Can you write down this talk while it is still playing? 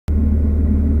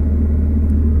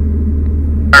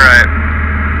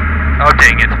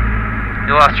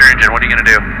You lost your engine. What are you gonna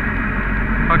do?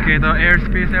 Okay, the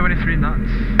airspeed 73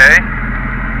 knots. Okay.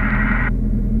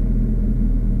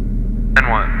 And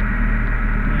what?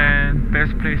 And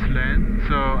best place to land.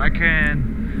 So I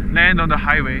can land on the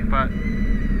highway, but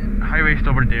highway is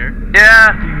over there.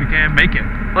 Yeah. I think we can make it.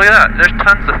 Look at that. There's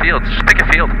tons of fields. Just pick a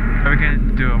field. But we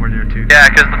can do over there too. Yeah,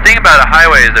 because the thing about a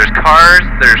highway is there's cars,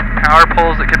 there's power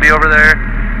poles that could be over there,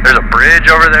 there's a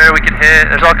bridge over there we can hit,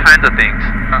 there's all kinds of things.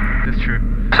 That's true.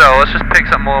 So let's just pick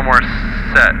something a little more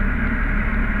set.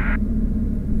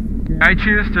 I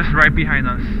choose just right behind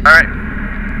us. Alright.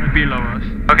 Below us.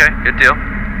 Okay, good deal.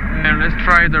 And let's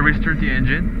try to restart the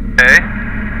engine. Okay. I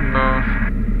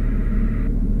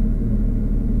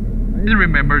didn't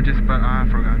remember this, but I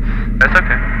forgot. That's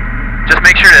okay. Just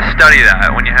make sure to study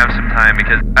that when you have some time,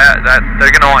 because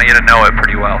they're going to want you to know it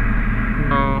pretty well.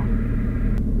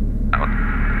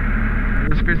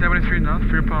 The speed 73 knots,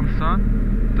 fuel pumps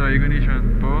on, the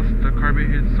ignition both, the carby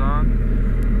hits on.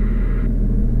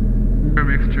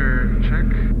 Mixture check.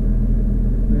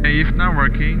 And if not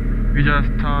working, we just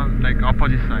turn like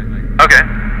opposite side. Like okay.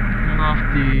 Turn off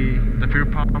the fuel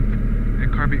pump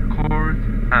and carby cord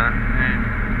and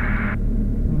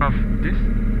turn off this.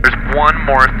 There's one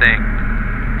more thing.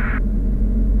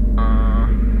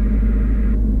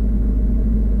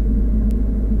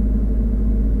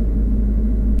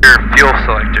 Your fuel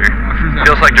selector.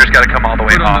 Fuel selector's got to come all the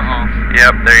way off.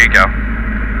 Yep, there you go.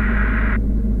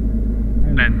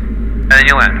 Land. And then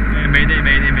you land. Mayday,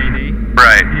 mayday, mayday.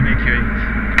 Right. Evacuate.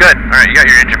 Good. Alright, you got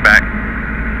your engine back.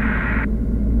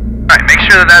 Alright, make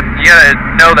sure that you gotta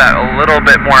know that a little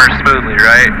bit more smoothly,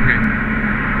 right? Okay.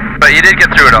 But you did get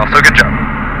through it all, so good job.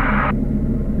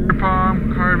 Fuel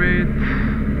pump, carbide,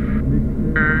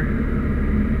 mixture.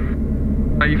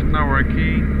 If not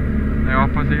working, the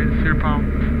opposite, fuel pump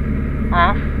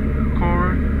off.